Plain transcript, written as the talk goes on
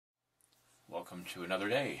Welcome to another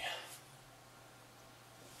day.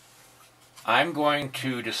 I'm going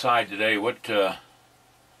to decide today what I'm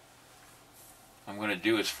going to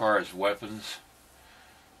do as far as weapons.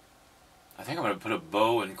 I think I'm going to put a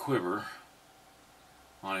bow and quiver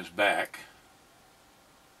on his back.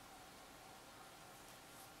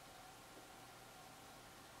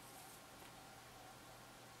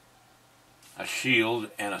 A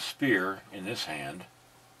shield and a spear in this hand.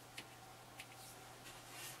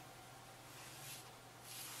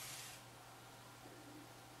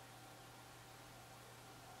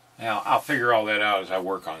 Now, I'll figure all that out as I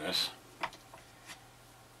work on this.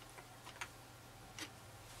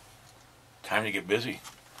 Time to get busy.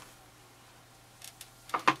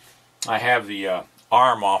 I have the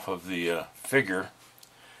arm off of the figure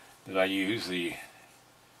that I use, an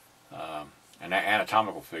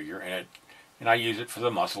anatomical figure, and I use it for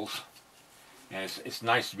the muscles. And it's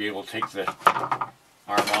nice to be able to take the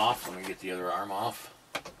arm off. Let me get the other arm off.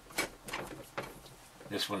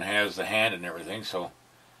 This one has the hand and everything, so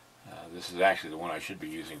this is actually the one I should be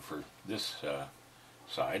using for this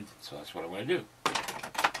side, so that's what I'm going to do.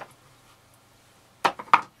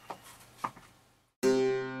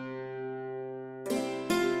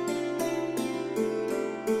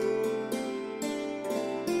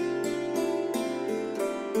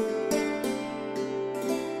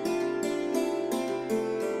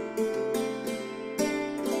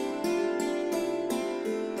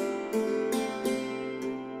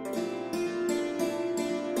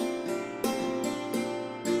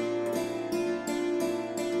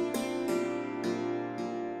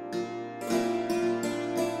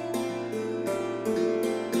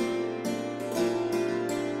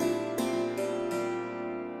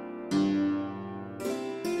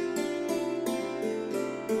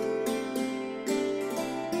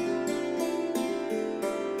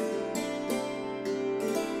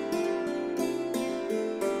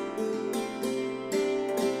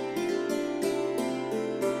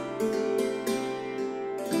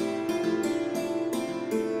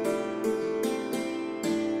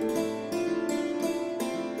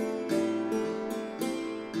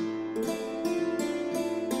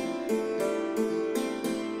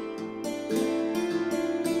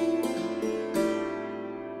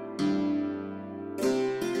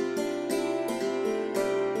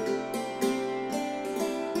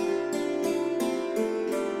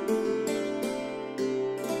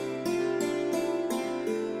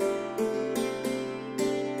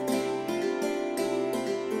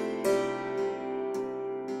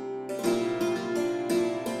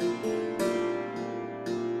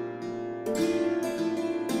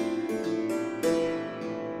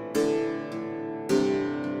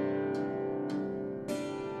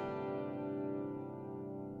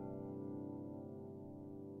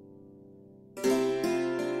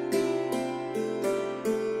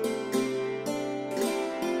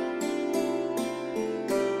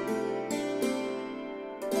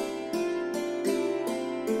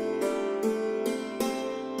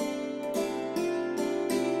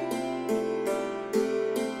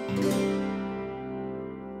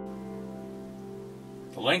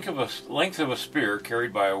 The length of a spear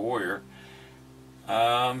carried by a warrior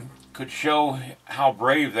could show how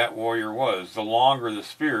brave that warrior was. The longer the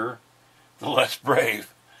spear, the less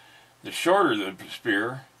brave. The shorter the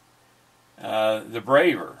spear, the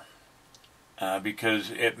braver,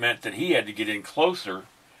 because it meant that he had to get in closer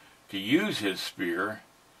to use his spear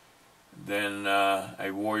than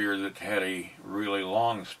a warrior that had a really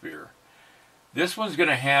long spear. This one's going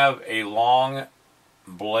to have a long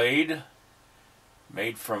blade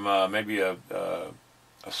made from maybe a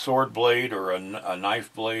sword blade or a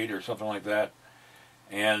knife blade or something like that.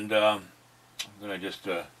 And I'm going to just...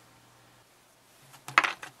 Alright,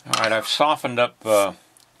 I've softened up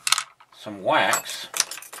some wax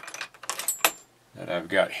that I've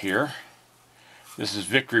got here. This is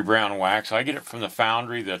Victory Brown wax. I get it from the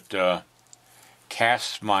foundry that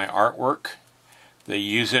casts my artwork. They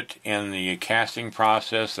use it in the casting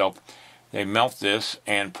process. They melt this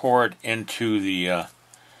and pour it into the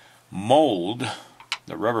mold,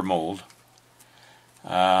 the rubber mold,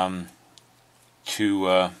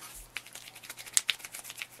 to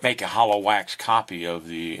make a hollow wax copy of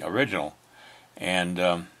the original.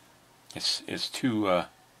 And it's too,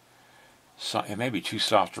 it may be too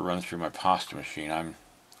soft to run through my pasta machine. I'm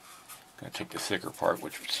going to take the thicker part,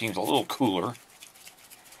 which seems a little cooler,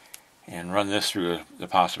 and run this through the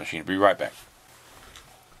pasta machine. Be right back.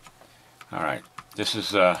 Alright, this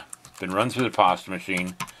has been run through the pasta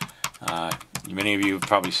machine. Many of you have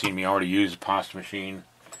probably seen me already use the pasta machine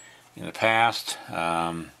in the past.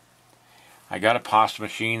 I got a pasta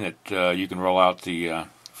machine that you can roll out the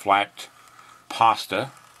flat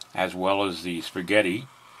pasta as well as the spaghetti,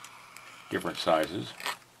 different sizes.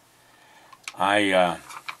 I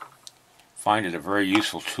find it a very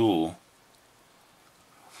useful tool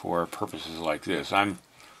for purposes like this. I'm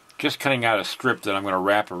just cutting out a strip that I'm going to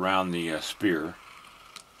wrap around the spear.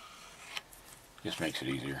 Just makes it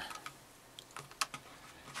easier.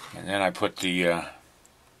 And then I put the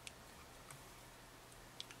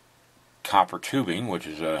copper tubing, which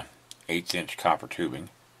is a 1/8 inch copper tubing,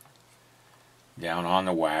 down on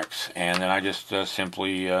the wax, and then I just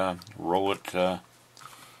simply roll it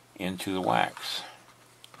into the wax.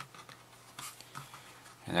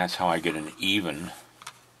 And that's how I get an even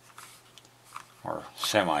or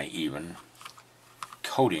semi-even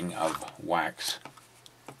coating of wax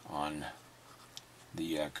on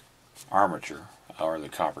the armature or the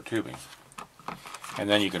copper tubing. And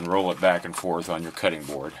then you can roll it back and forth on your cutting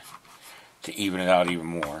board to even it out even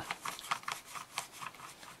more.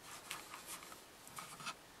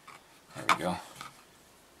 There we go.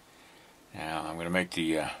 Now I'm going to make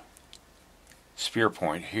the spear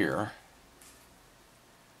point here.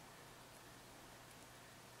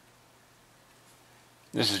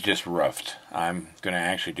 This is just roughed. I'm going to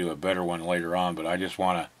actually do a better one later on, but I just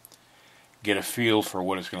want to get a feel for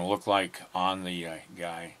what it's going to look like on the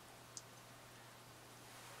guy.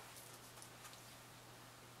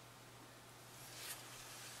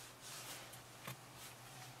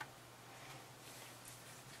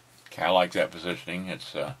 Okay, I like that positioning.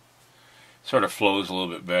 It's sort of flows a little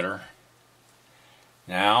bit better.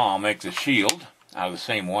 Now I'll make the shield out of the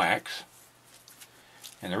same wax.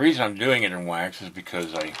 And the reason I'm doing it in wax is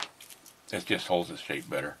because it just holds its shape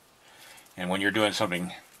better. And when you're doing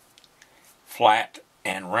something flat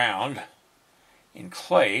and round in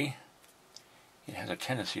clay, it has a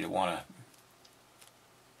tendency to want to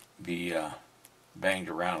be banged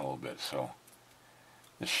around a little bit. So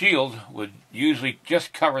the shield would usually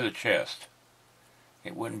just cover the chest.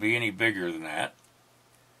 It wouldn't be any bigger than that.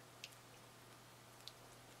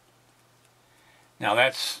 Now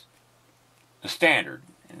that's the standard.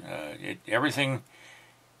 Everything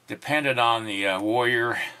depended on the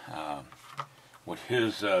warrior, what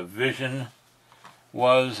his vision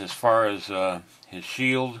was as far as his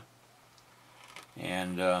shield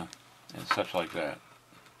and such like that.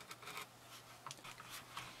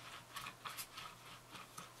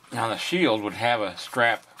 Now the shield would have a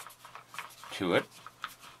strap to it,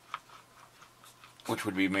 which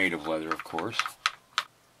would be made of leather, of course.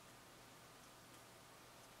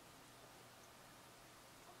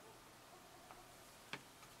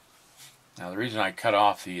 Now the reason I cut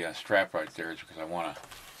off the strap right there is because I want to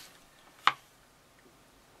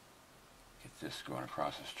get this going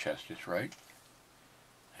across his chest just right.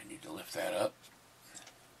 I need to lift that up.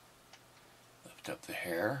 Lift up the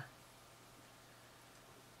hair.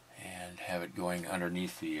 And have it going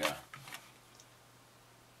underneath the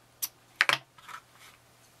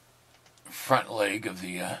front leg of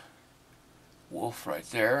the wolf right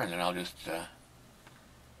there. And then I'll just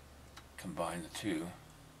combine the two.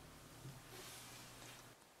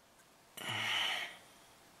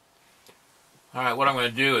 Alright, what I'm going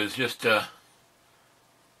to do is just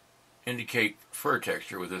indicate fur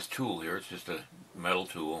texture with this tool here. It's just a metal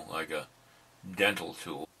tool, like a dental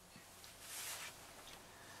tool.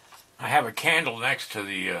 I have a candle next to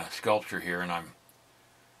the sculpture here, and I'm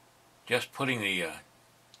just putting the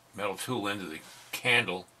metal tool into the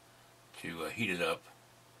candle to heat it up,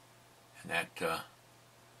 and that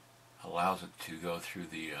allows it to go through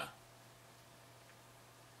the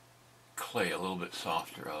clay a little bit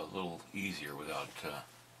softer, a little easier without a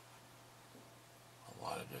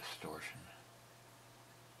lot of distortion.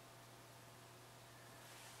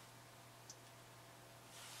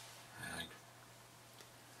 I'm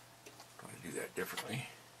going to do that differently.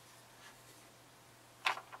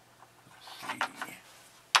 Let's see.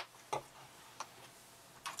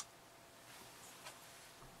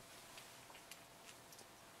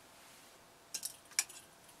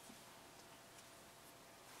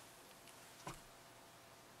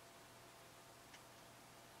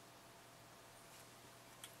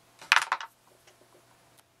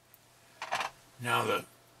 Now the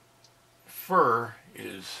fur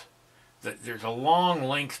is that there's a long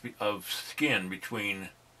length of skin between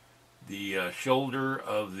the shoulder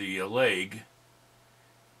of the leg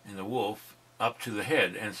in the wolf up to the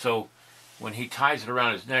head, and so when he ties it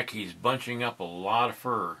around his neck, he's bunching up a lot of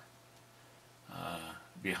fur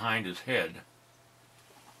behind his head,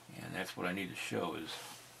 and that's what I need to show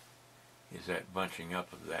is that bunching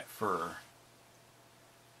up of that fur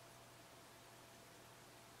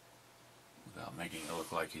without making it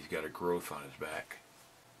look like he's got a growth on his back.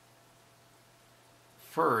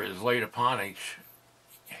 fur is laid upon each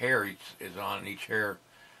hair, is on each hair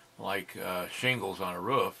like shingles on a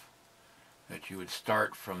roof, that you would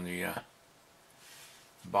start from the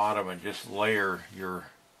bottom and just layer your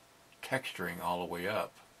texturing all the way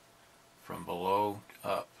up, from below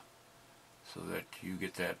up, so that you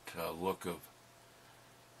get that look of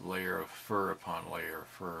layer of fur upon layer of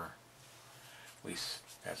fur. At least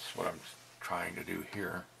that's what I'm trying to do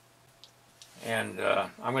here. And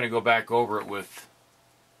I'm going to go back over it with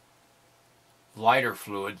lighter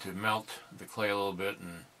fluid to melt the clay a little bit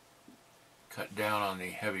and cut down on the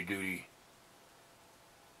heavy duty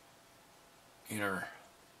inner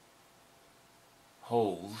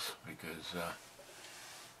holes, because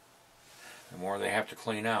the more they have to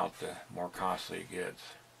clean out, the more costly it gets.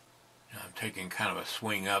 Now I'm taking kind of a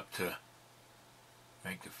swing up to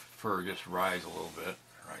make the fur just rise a little bit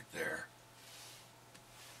right there.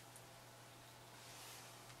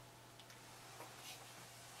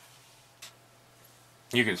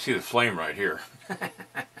 You can see the flame right here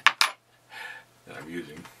that I'm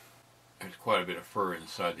using. There's quite a bit of fur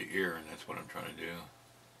inside the ear, and that's what I'm trying to do.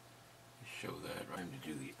 Show that. I'm going to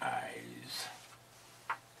do the eyes.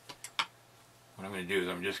 What I'm going to do is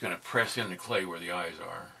I'm just going to press in the clay where the eyes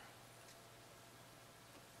are.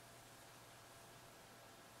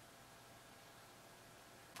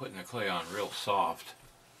 Putting the clay on real soft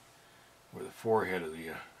where the forehead of the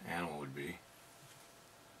animal would be.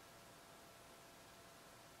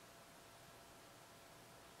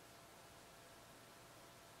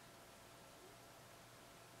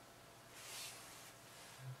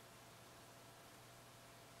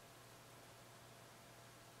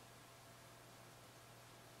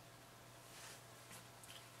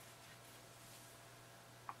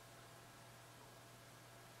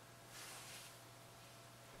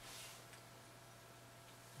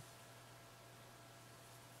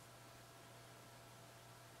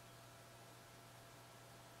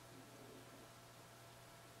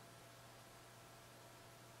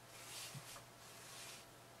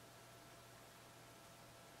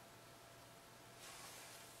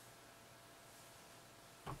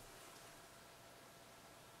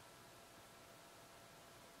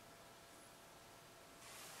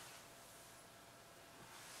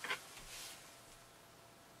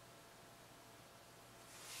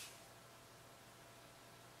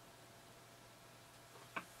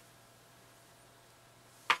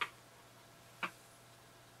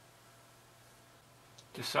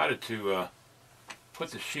 Decided to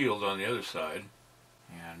put the shield on the other side,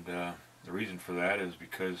 and the reason for that is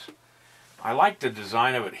because I like the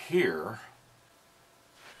design of it here.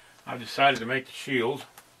 I've decided to make the shield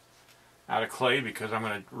out of clay because I'm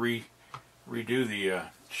going to redo the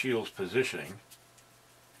shield's positioning,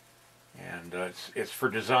 and it's for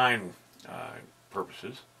design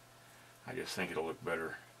purposes. I just think it'll look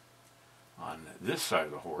better on this side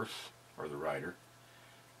of the horse, or the rider,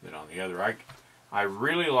 than on the other. I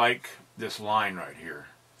really like this line right here,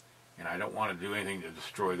 and I don't want to do anything to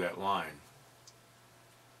destroy that line.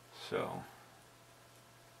 So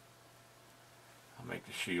I'll make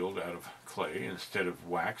the shield out of clay instead of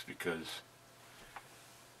wax, because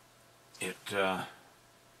it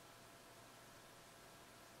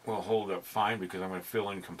will hold up fine, because I'm going to fill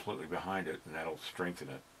in completely behind it, and that'll strengthen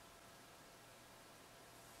it.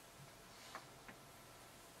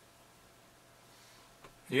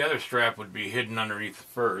 The other strap would be hidden underneath the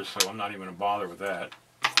fur, so I'm not even going to bother with that.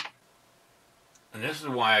 And this is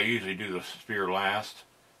why I usually do the spear last,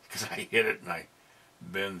 because I hit it and I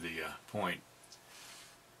bend the point.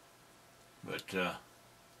 But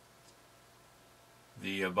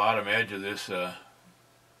the bottom edge of this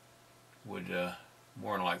would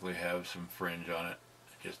more than likely have some fringe on it,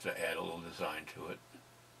 just to add a little design to it.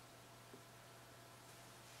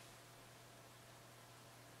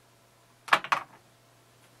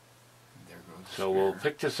 So we'll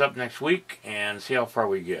pick this up next week and see how far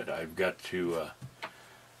we get. I've got to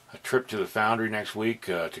a trip to the foundry next week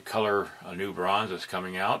to color a new bronze that's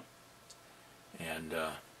coming out, and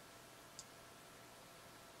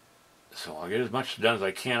so I'll get as much done as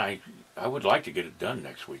I can. I would like to get it done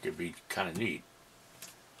next week. It'd be kind of neat.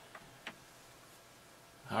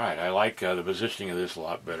 All right, I like the positioning of this a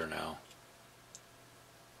lot better now.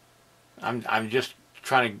 I'm just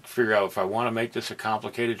trying to figure out if I want to make this a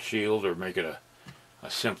complicated shield or make it a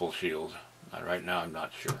simple shield. Right now I'm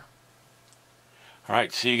not sure.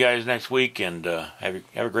 Alright, see you guys next week, and have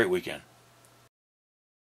a great weekend.